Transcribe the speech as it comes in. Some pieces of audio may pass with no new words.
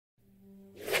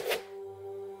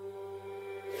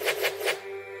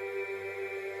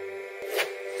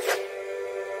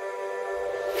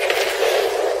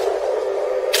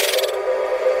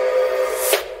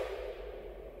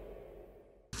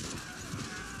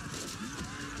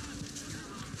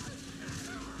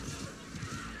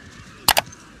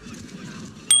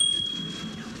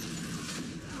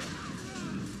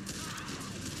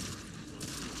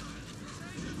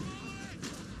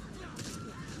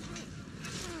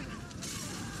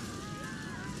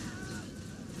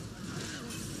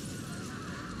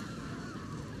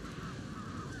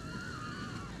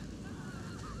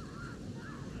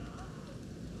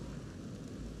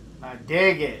I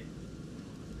dig it.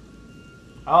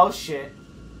 Oh shit.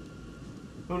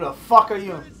 Who the fuck are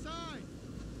you?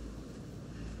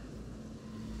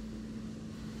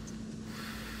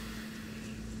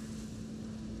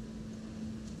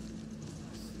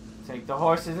 Take the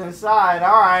horses inside,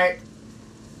 alright.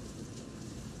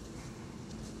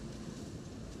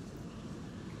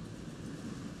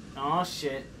 Oh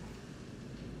shit.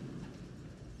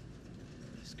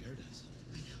 They scared us.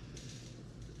 I know.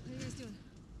 What are you guys doing?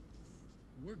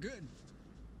 We're good.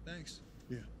 Thanks.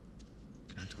 Yeah.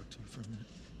 Can I talk to you for a minute?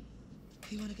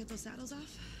 You want to get those saddles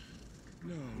off?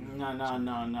 No. No. Right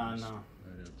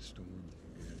out the storm.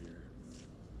 Get out of here.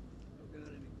 Oh, got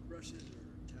any brushes or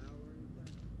towel or anything?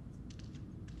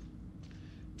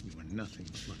 You are nothing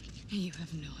but lucky. You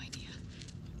have no idea.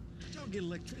 Don't get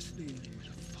electricity in here.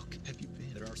 Where the fuck have you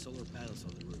been? There are solar panels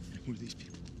on the roof. And who are these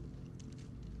people?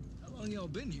 How long y'all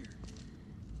been here?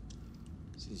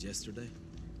 Since yesterday?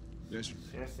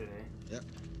 Yesterday. Yep.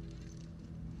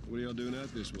 What are y'all doing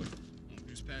out this way?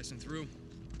 Just passing through.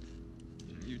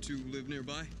 You two live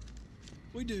nearby?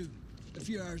 We do. A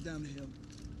few hours down the hill.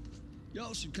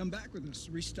 Y'all should come back with us,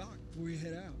 restock before you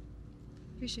head out.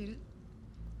 Appreciate it.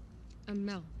 I'm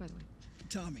Mel, by the way.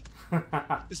 Tommy.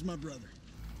 This is my brother.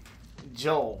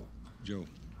 Joel. Joe.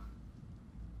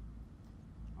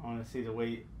 I want to see the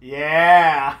way.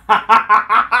 Yeah.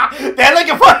 They're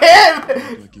looking for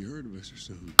him. Like you heard of us or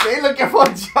something. They looking for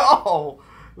Joel.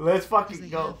 Let's fucking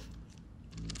go.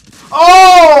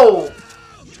 Oh!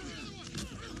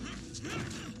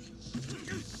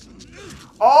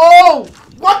 Oh!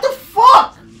 What the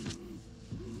fuck?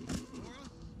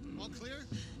 All clear?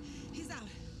 He's out.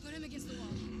 Put him against the wall.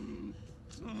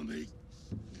 Tommy.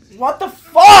 What the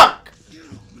fuck? Get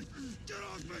off me. Get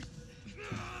off me.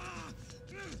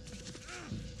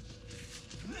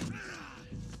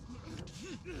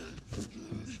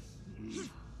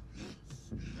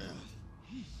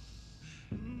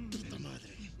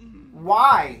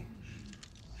 Why?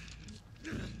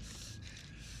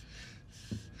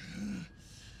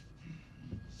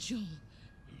 Joel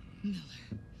Miller.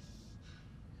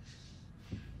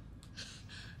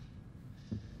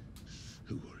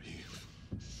 Who are you?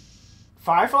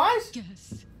 Fireflies?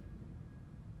 Guess.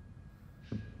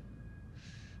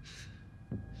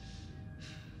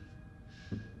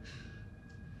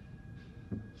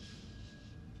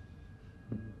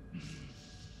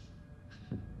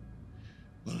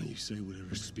 Why don't you say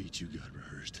whatever speech you got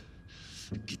rehearsed?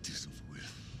 Get this over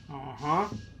with. Uh-huh.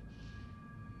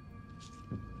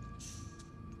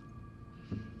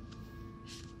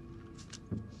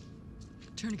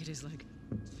 Tourniquet his leg.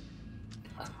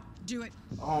 Do it.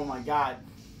 Oh my god.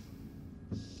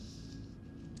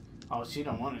 Oh, she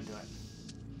don't want to do it.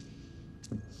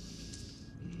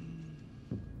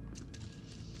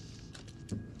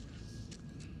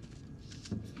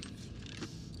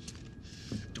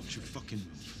 Don't you fucking move.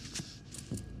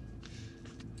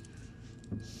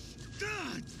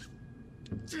 God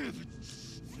damn it.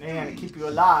 They gotta keep you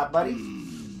alive, buddy.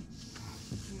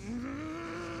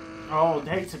 Oh,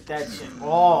 they took that shit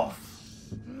off.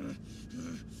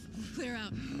 Clear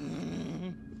out.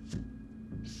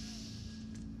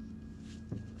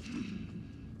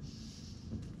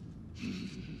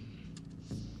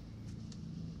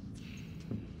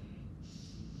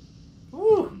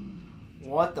 Woo.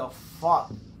 What the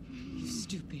fuck? You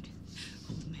stupid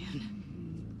old man.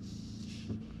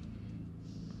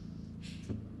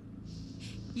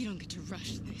 You don't get to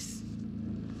rush this.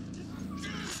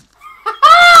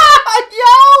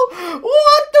 Yo!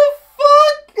 What the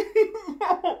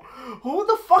fuck? Who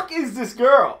the fuck is this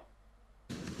girl?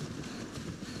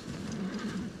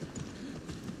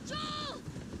 Joel!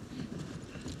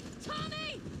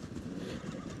 Tommy!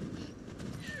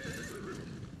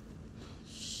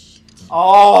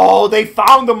 Oh, they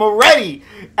found him already.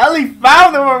 Ellie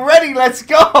found him already. Let's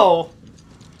go.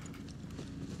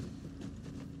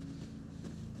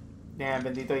 Damn,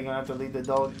 Bendito, you're gonna have to leave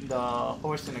the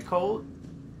horse in the cold.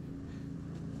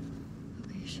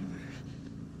 Okay, sure.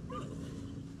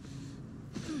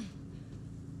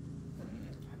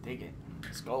 I dig it.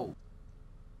 Let's go.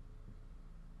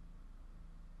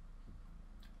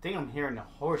 I think I'm hearing the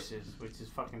horses, which is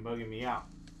fucking bugging me out.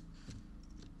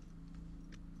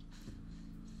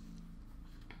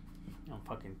 I'm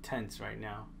fucking tense right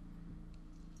now.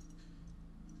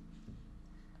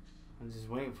 I'm just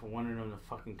waiting for one of them to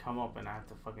fucking come up and I have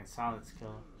to fucking silence kill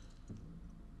him.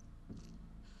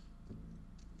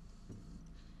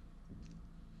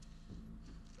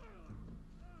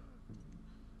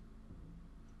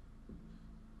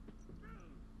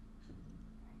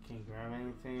 Can't grab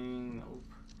anything. Nope.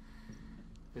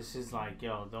 This is like,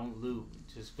 yo, don't loot.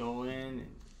 Just go in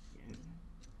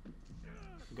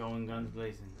Going guns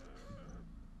blazing.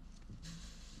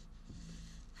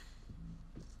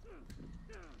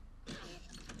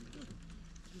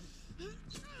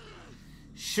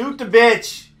 Shoot the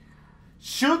bitch!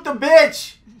 Shoot the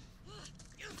bitch!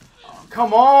 Oh,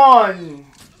 come on!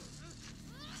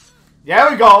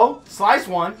 There we go. Slice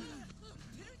one.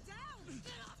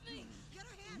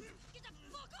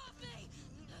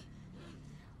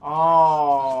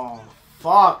 Oh,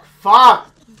 fuck, fuck!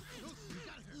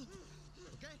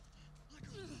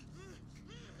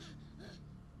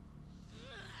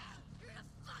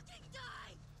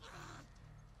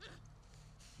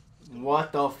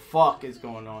 What the fuck is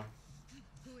going on?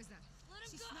 Who is that? Let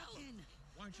him go!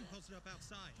 Why aren't you posted up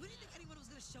outside? Who did you think anyone was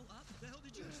gonna show up? What the hell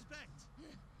did you expect?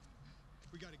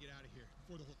 We gotta get out of here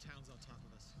before the whole town's on top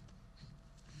of us.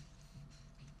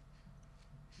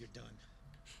 You're done.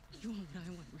 You want what I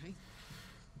want, right?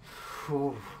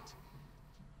 Whew.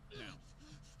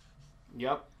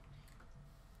 Yep.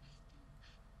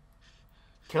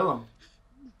 Kill him.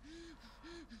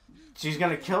 She's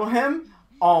gonna kill him?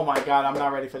 Oh my god, I'm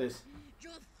not ready for this.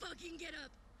 Joel, fucking get up!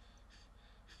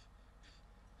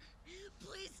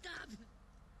 Please stop!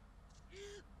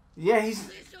 Yeah, he's...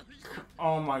 Please don't stop!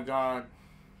 Oh my god.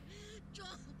 Joel,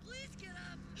 please get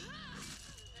up!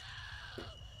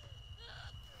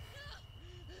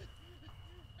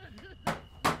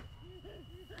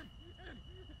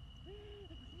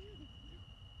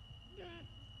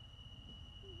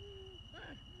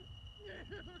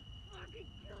 Fucking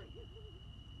kill you!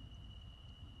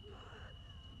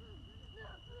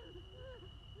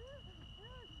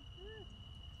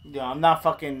 Yeah, I'm not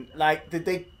fucking... Like, did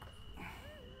they...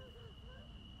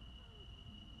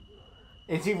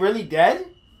 Is he really dead?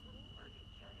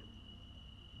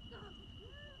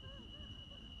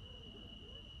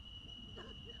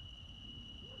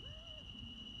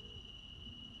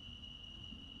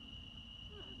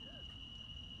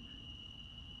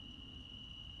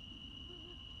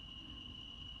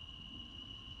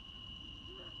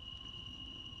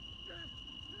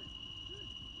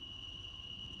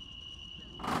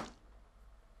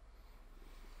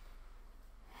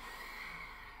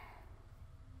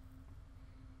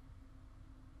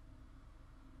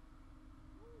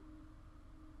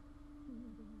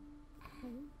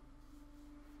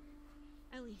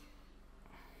 Ellie.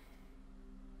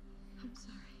 I'm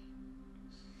sorry.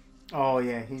 Oh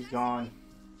yeah, he's gone.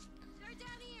 They're down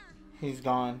here! He's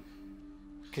gone.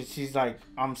 Cause she's like,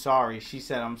 I'm sorry. She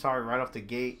said, I'm sorry right off the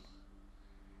gate.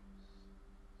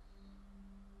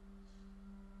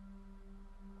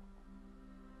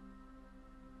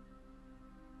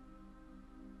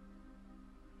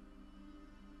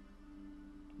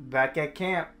 Back at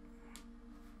camp.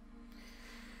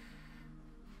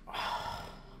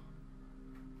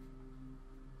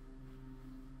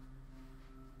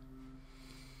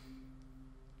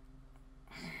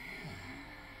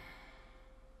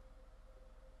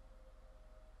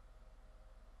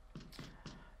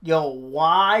 Yo,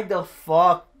 why the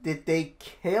fuck did they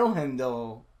kill him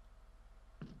though?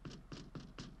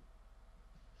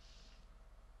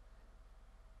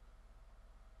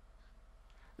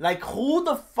 Like, who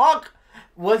the fuck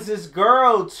was this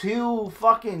girl to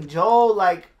fucking Joel?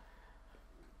 Like,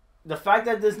 the fact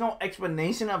that there's no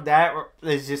explanation of that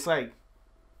is just like,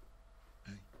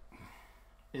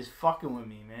 is fucking with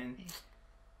me, man.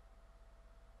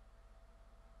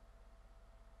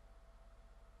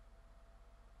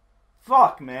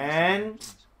 Fuck, man.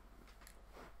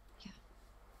 Yeah.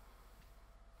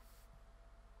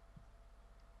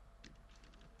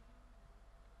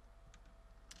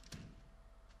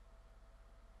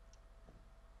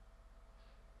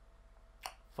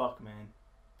 Fuck, man.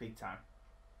 Big time.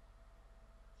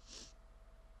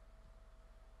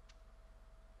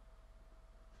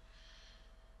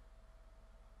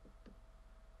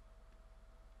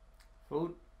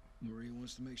 Food? Maria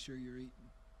wants to make sure you're eating.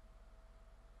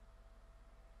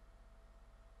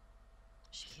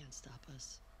 She can't stop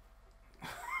us.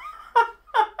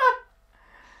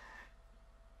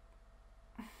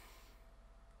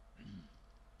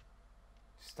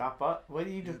 Stop up? What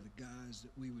do you do? They're the guys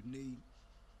that we would need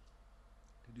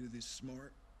to do this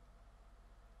smart.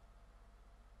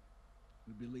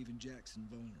 We'd be leaving Jackson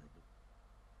vulnerable.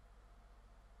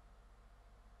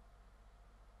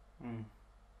 Hmm.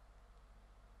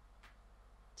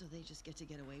 So they just get to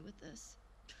get away with this?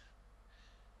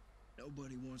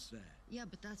 Nobody wants that. Yeah,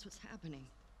 but that's what's happening.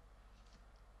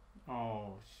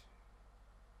 Oh,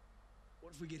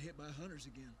 What if we get hit by hunters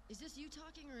again? Is this you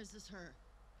talking or is this her?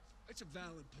 That's a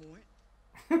valid point.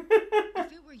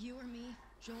 If it were you or me,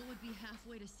 Joel would be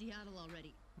halfway to Seattle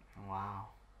already. Wow.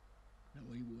 No,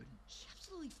 he wouldn't. He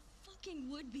absolutely fucking fucking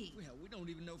would be. Well, we don't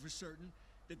even know for certain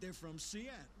that they're from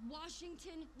Seattle.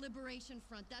 Washington Liberation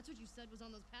Front. That's what you said was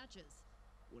on those patches.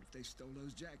 What if they stole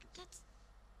those jackets? That's...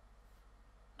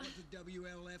 What the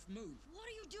WLF move? What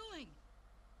are you doing?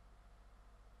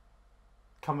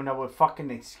 Coming up with fucking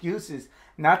excuses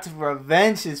not to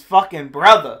revenge his fucking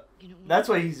brother. You know what? That's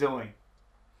what he's doing.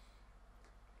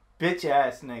 Bitch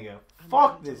ass nigga. I'm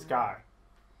Fuck moving this to guy.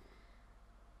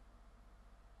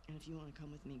 And if you want to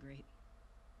come with me, great.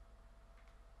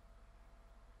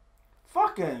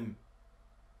 Fuck him.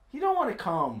 He don't want to You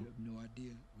come. have no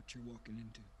idea what you're walking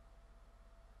into.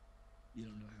 You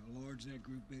don't know how large that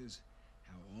group is,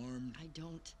 how armed. I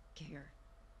don't care.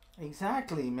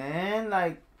 Exactly, man.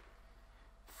 Like,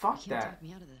 fuck You can't that. talk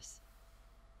me out of this.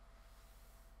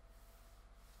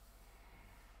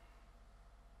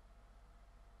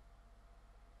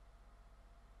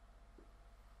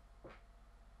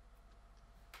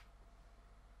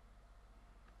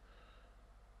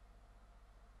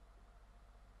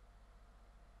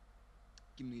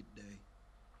 Give me a day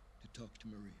to talk to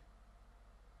Maria.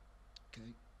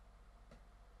 Okay?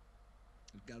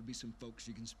 There's gotta be some folks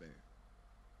you can spare.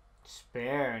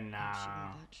 Spare I'm nah. sure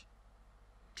Dutch.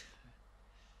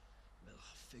 Well,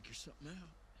 I'll figure something out.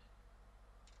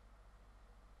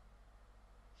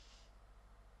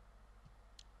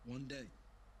 One day.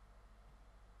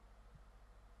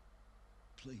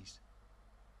 Please.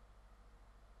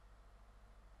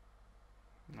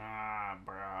 Nah,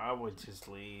 bro. I would just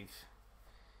leave.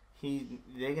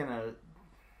 They're gonna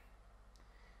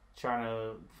try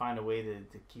to find a way to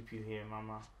keep you here,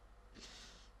 mama.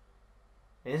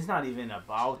 It's not even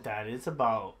about that. It's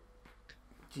about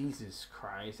Jesus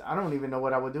Christ. I don't even know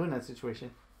what I would do in that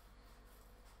situation.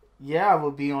 Yeah, I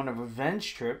would be on a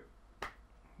revenge trip.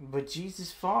 But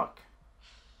Jesus fuck.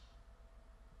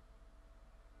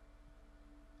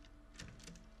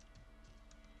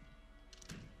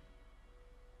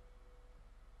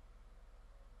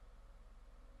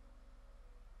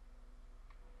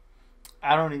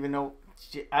 I don't even know.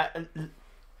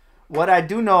 What I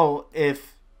do know,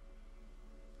 if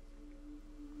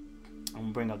I'm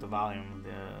gonna bring up the volume of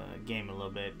the game a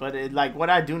little bit, but like what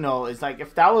I do know is like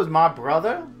if that was my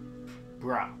brother,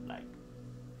 bro, like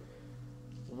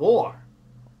war,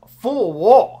 full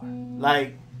war,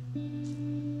 like.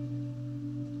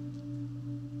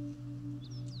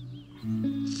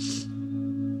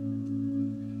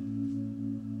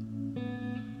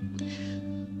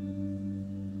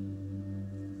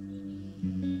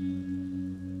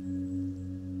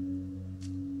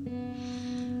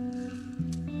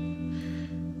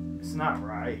 It's not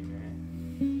right, man.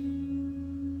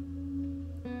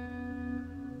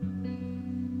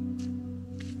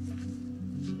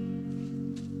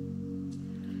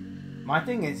 My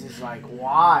thing is like,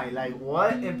 why? Like,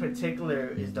 what in particular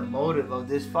is the motive of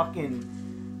this fucking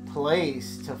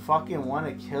place to fucking want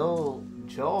to kill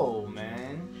Joel,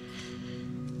 man?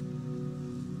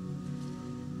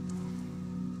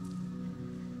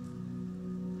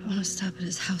 I want to stop at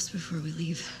his house before we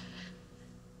leave.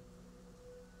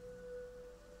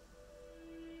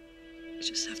 We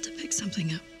just have to pick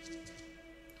something up.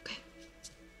 Okay.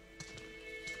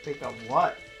 Pick up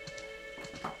what?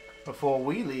 Before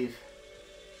we leave.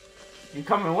 You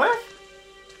coming with?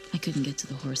 I couldn't get to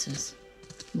the horses.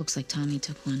 Looks like Tommy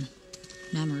took one.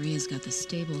 Now Maria's got the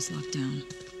stables locked down.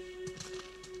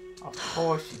 Of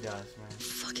course she does, man.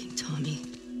 Fucking Tommy.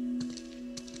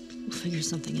 We'll figure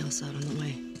something else out on the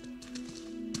way.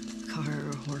 A car or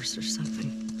a horse or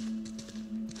something.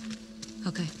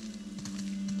 Okay.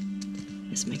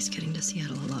 This makes getting to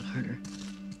Seattle a lot harder.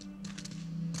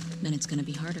 Then it's gonna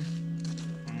be harder.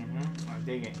 I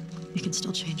dig it. You can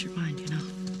still change your mind, you know?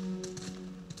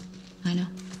 I know.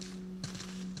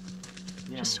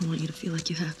 Yeah. Just don't want you to feel like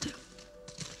you have to.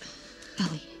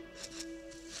 Ellie.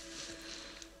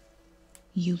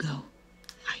 You go.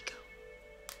 I go.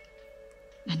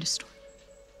 End of story.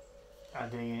 I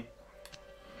dig it.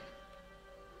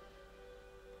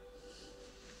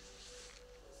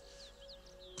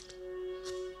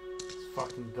 Let's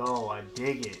fucking go. I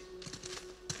dig it.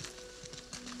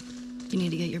 You need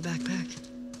to get your backpack.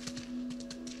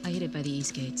 I hid it by the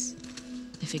east gates.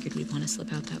 I figured we'd want to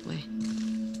slip out that way.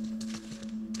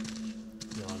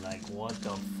 Yo, like, what the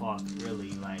fuck?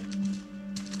 Really, like...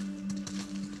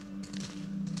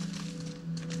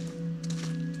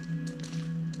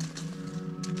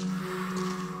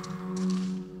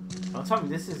 Don't tell me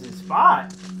this is his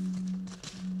spot.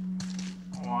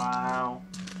 Wow.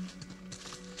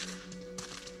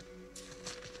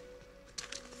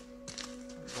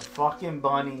 The fucking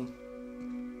bunny.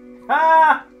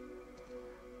 Ah!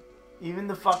 Even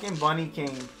the fucking bunny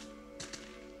king.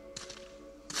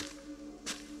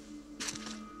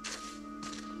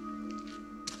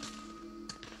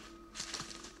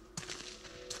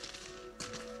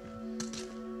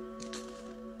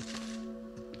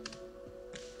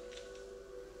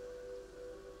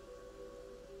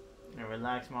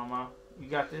 Relax, mama. You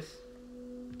got this.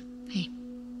 Hey.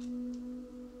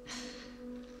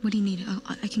 What do you need?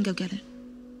 I can go get it.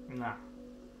 Nah.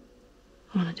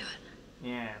 I want to do it.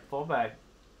 Yeah, fall back.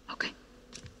 Okay.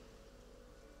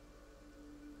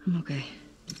 I'm okay.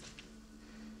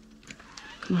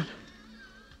 Come on.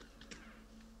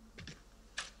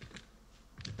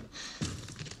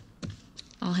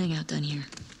 I'll hang out down here.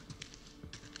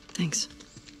 Thanks.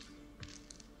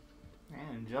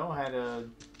 Man, Joe had a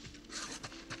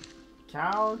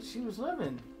cow. She was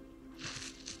living.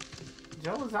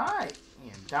 Joe was alright.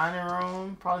 Yeah, dining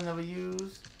room, probably never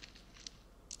used.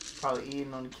 Probably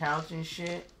eating on the couch and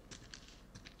shit.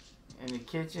 In the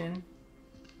kitchen.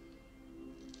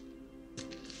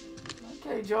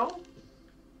 Okay, Joe.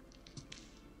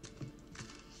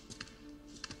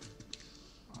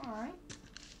 Alright.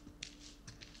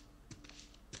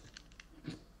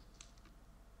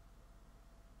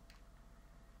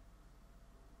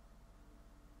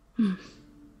 You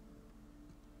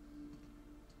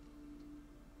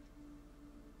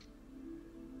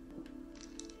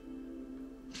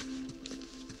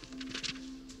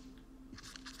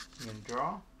can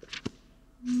draw.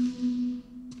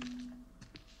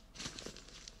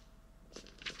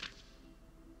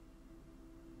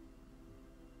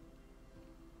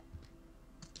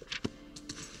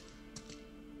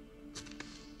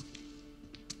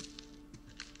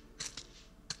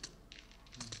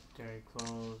 Dirty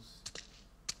clothes.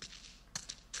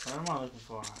 What am I looking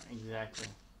for? Exactly.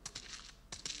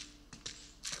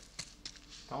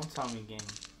 Don't tell me, game.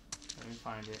 Let me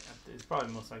find it. It's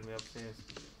probably most likely upstairs.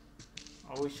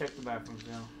 Always check the bathrooms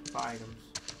now for items.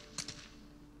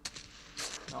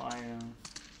 No items.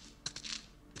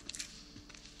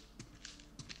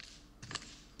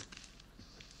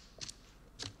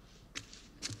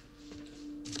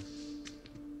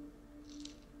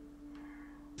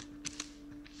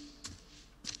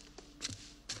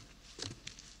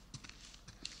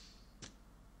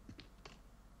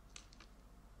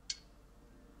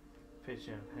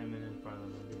 Picture of him and his brother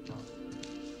when they talk.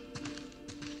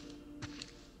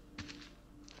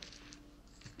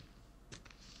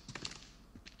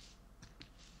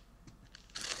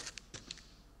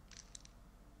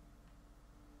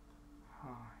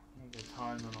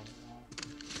 Guitars on the wall.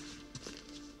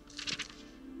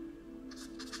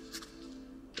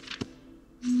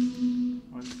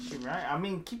 What did she write? I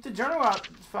mean, keep the journal out.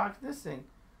 Fuck this thing.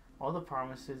 All the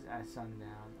promises at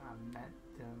sundown. I met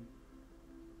them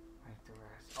like the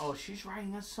rest. Oh, she's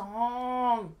writing a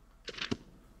song.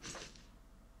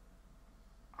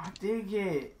 I dig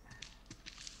it.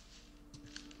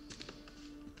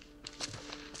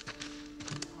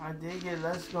 I dig it.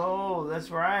 Let's go. Let's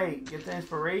write. Get the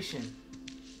inspiration.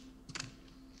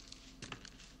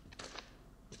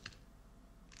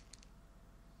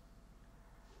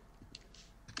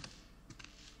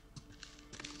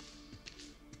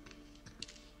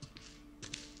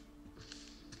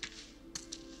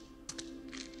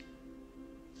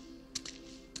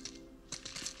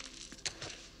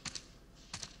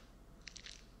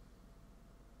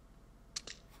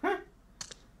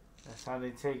 That's how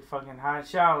they take fucking hot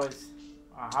showers.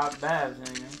 Or hot baths,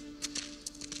 anyway.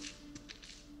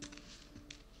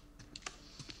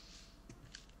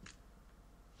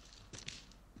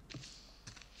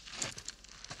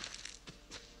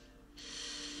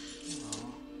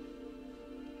 Oh.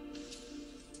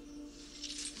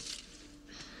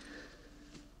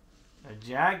 A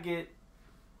jacket.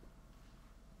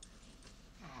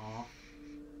 Oh.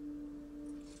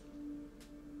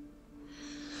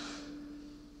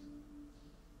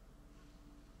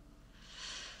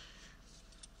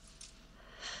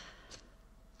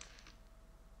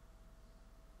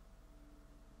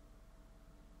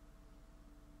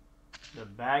 The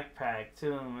backpack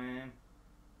too, man.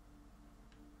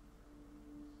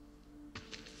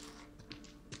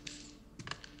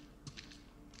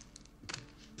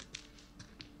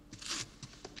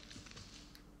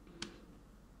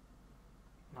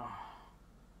 Oh.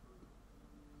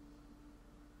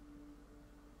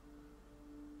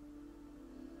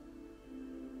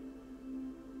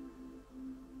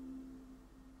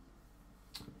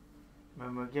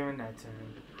 Remember giving that to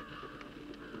him.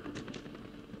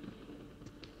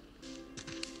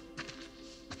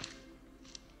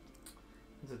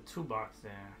 There's a toolbox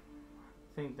there.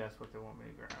 I think that's what they want me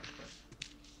to grab. But...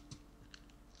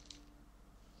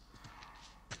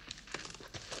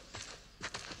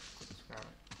 let's grab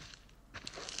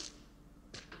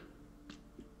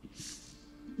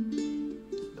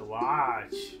it. The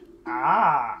watch.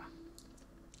 Ah!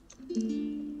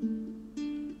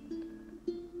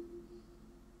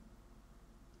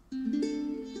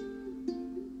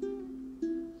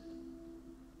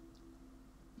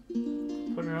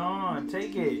 on.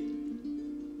 Take it.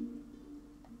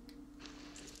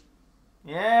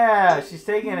 Yeah, she's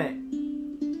taking it.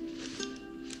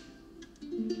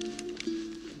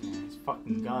 Yeah, it's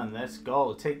fucking gun. Let's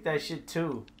go. Take that shit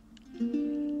too.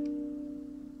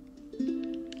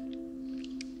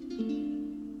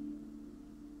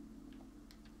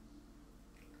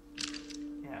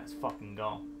 Yeah, let's fucking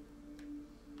go.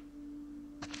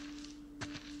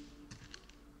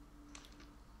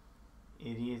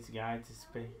 Idiot's Guide to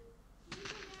Space.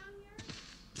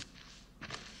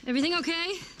 Everything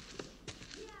okay?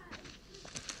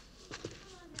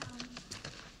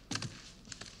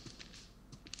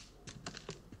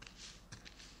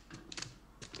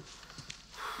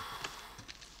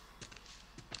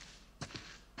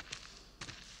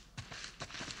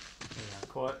 Yeah,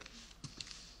 caught.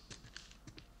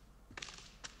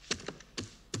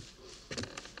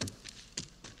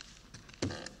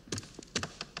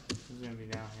 Who's gonna be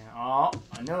down here? Oh,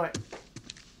 I knew it.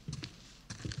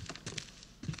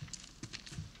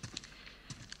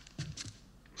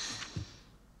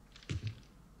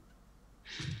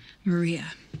 Maria,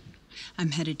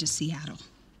 I'm headed to Seattle.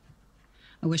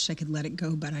 I wish I could let it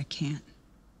go, but I can't.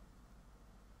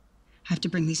 I have to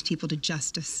bring these people to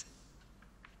justice.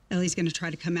 Ellie's gonna try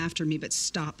to come after me, but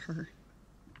stop her.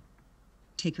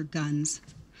 Take her guns,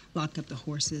 lock up the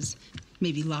horses,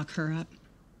 maybe lock her up.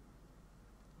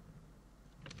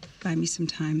 Buy me some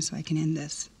time so I can end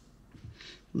this.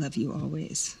 Love you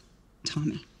always,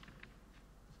 Tommy.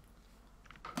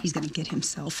 He's gonna get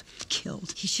himself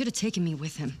killed. He should have taken me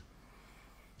with him.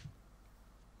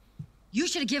 You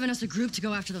should have given us a group to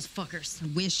go after those fuckers. I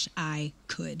wish I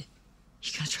could.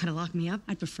 You gonna try to lock me up?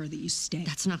 I'd prefer that you stay.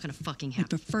 That's not gonna fucking I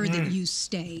happen. prefer that you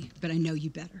stay, but I know you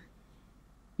better.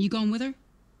 You going with her?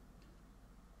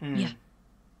 Yeah.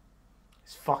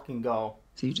 Let's fucking go.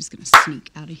 So you're just gonna sneak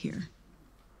out of here?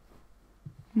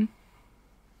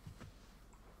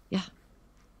 Yeah.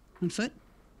 On foot?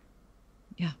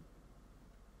 Yeah.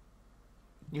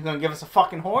 You gonna give us a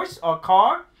fucking horse or a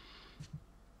car?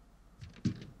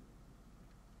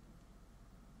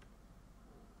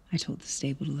 I told the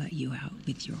stable to let you out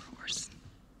with your horse.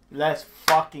 Let's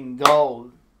fucking go.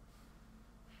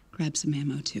 Grab some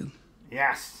ammo, too.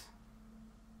 Yes.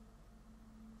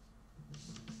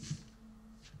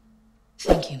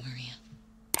 Thank you, Maria.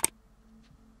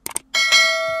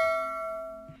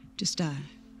 Just,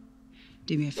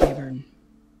 do me a favor and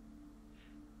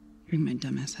bring my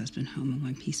dumbass husband home in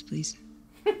one piece, please.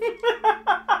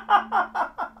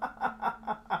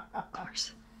 Of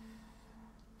course.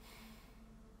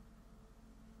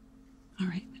 All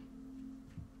right.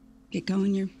 Get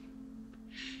going.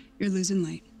 You're losing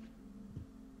light.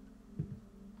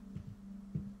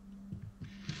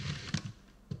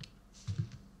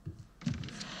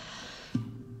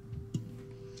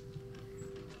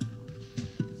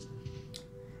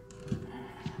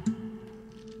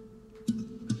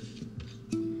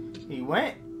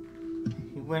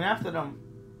 He went after them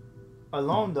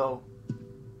alone though.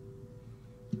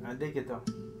 I dig it though.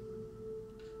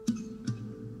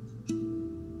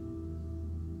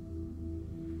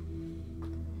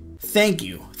 Thank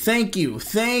you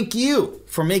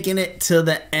for making it to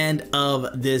the end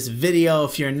of this video.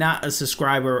 If you're not a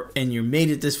subscriber and you made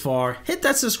it this far, hit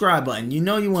that subscribe button. You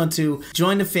know you want to.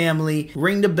 Join the family,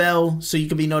 ring the bell so you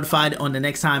can be notified on the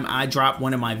next time I drop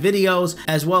one of my videos,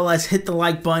 as well as hit the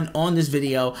like button on this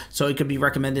video so it could be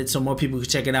recommended so more people can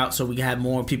check it out, so we can have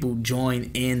more people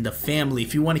join in the family.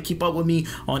 If you want to keep up with me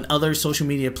on other social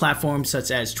media platforms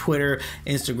such as Twitter,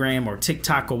 Instagram, or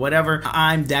TikTok or whatever,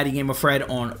 I'm DaddyGamerFred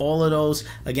on all of those.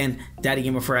 Again,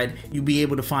 DaddyGamerFred. You'll be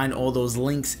able to find all those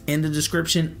links in the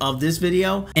description of this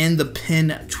video and the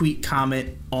pinned tweet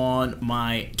comment on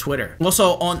my Twitter.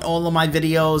 Also, on all of my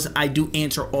videos, I do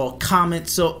answer all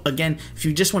comments. So again, if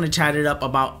you just want to chat it up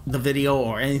about the video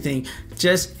or anything,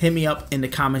 just hit me up in the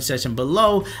comment section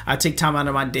below. I take time out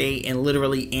of my day and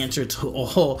literally answer to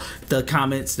all the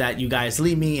comments that you guys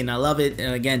leave me, and I love it.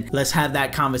 And again, let's have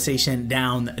that conversation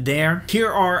down there.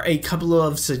 Here are a couple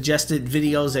of suggested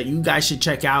videos that you guys should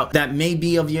check out that may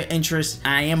be of your interest.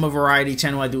 I am a variety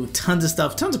channel. I do tons of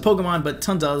stuff, tons of Pokemon, but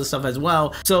tons of other stuff as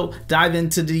well. So dive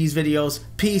into these videos.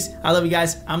 Peace. I love you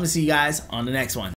guys. I'm gonna see you guys on the next one.